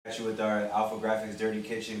With our Alpha Graphics Dirty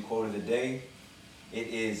Kitchen quote of the day. It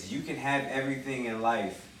is, you can have everything in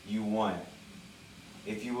life you want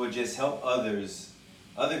if you will just help other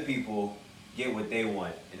people get what they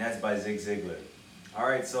want. And that's by Zig Ziglar. All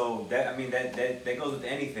right, so that goes with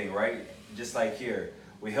anything, right? Just like here,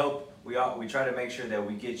 we try to make sure that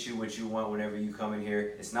we get you what you want whenever you come in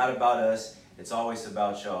here. It's not about us, it's always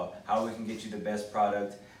about y'all. How we can get you the best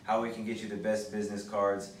product, how we can get you the best business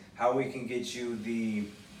cards, how we can get you the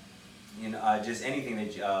just anything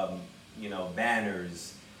that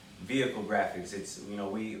banners, vehicle graphics. It's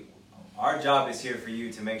our job is here for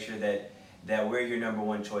you to make sure that we're your number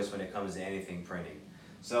one choice when it comes to anything printing.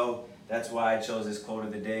 So that's why I chose this quote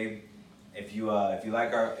of the day. If you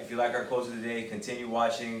like our quotes of the day, continue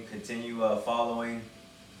watching, continue following,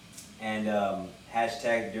 and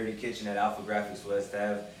hashtag Dirty Kitchen at Alpha Graphics. Let's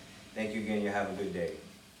have. Thank you again. You have a good day.